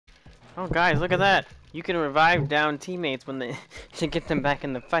Oh, guys, look at that. You can revive down teammates when they to get them back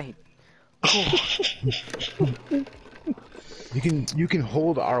in the fight. You can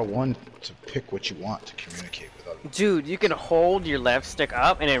hold R1 to pick what you want to communicate with others. Dude, you can hold your left stick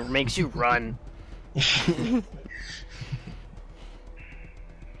up and it makes you run.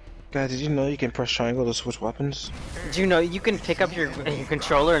 Guys, did you know you can press triangle to switch weapons? Do you know you can pick up your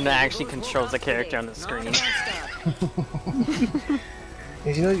controller and it actually controls the character on the screen?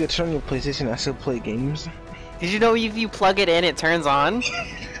 Did you know you can turn on your PlayStation and still play games? Did you know if you plug it in, it turns on?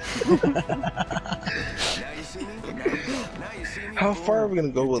 How far are we gonna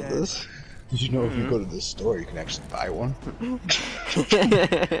go with this? Did you know if you go to the store, you can actually buy one?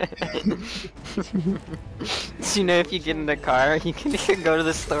 Did you know if you get in the car, you can go to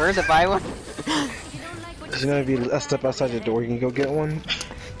the store to buy one? Did you know if you step outside the door, you can go get one?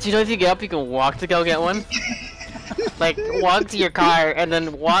 Do you know if you get up, you can walk to go get one? Like, walk to your car, and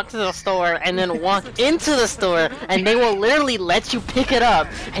then walk to the store, and then walk into the store, and they will literally let you pick it up.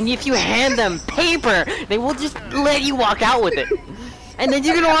 And if you hand them paper, they will just let you walk out with it. And then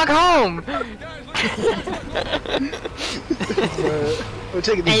you can walk home.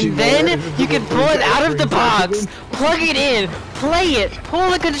 And then you can pull it out of the box, plug it in, play it,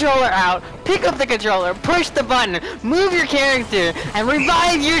 pull the controller out, pick up the controller, push the button, move your character, and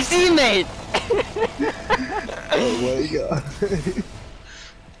revive your teammate. Oh my god.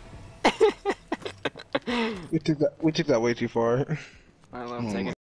 We took that way too far. I'm taking